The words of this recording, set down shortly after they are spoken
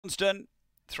Johnston,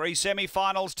 3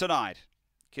 semi-finals tonight.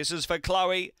 Kisses for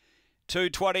Chloe,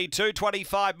 2:20,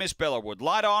 2:25, Miss Bellawood.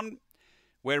 Light on.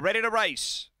 We're ready to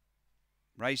race.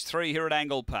 Race 3 here at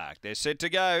Angle-Park. They're set to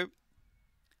go.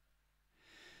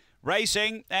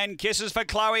 Racing, and Kisses for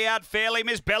Chloe out fairly.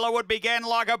 Miss Bellawood began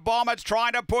like a bomb. It's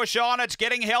trying to push on. It's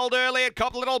getting held early. It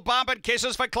copped a little bump, and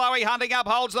Kisses for Chloe hunting up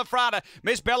holds the front.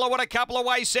 Miss Bellawood a couple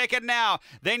away second now.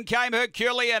 Then came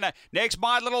Herculean. Next,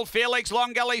 My Little Felix,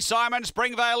 Long Gully Simon,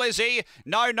 Springvale Izzy,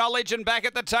 No Knowledge, and back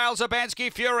at the tail,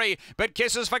 Zabansky Fury. But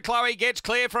Kisses for Chloe gets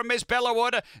clear from Miss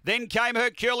Bellawood. Then came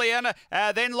Herculean,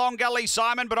 then Long Gully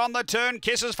Simon, but on the turn,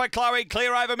 Kisses for Chloe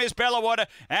clear over Miss Bellawood,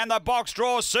 and the box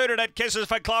draw suited it. Kisses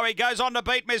for Chloe goes on to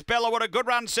beat Miss Bellawood. A good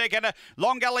run second.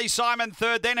 Long Gully Simon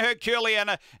third, then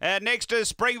Herculean. Next is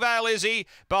Springvale Izzy.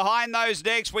 Behind those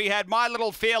next, we had My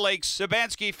Little Felix,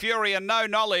 Zabansky Fury, and No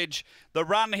Knowledge. The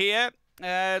run here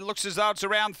looks as though it's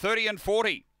around 30 and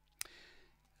 40.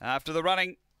 After the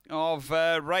running of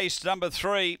race number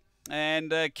 3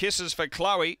 and Kisses for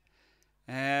Chloe,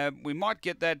 we might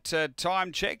get that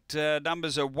time checked.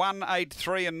 Numbers are 1, 8,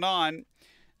 3 and 9.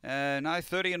 No,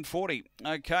 30 and 40.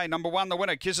 Okay, number 1, the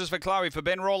winner, Kisses for Chloe for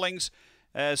Ben Rawlings.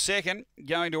 Second,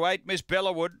 going to 8, Miss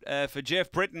Bellawood for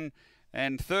Jeff Britton.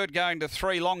 And third, going to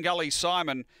 3, Long Gully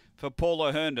Simon for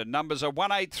Paula Herndon. Numbers are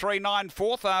 1, 8, 3, 9,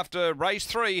 4th after race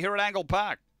 3 here at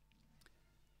Angle-Park.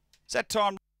 Is that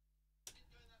time?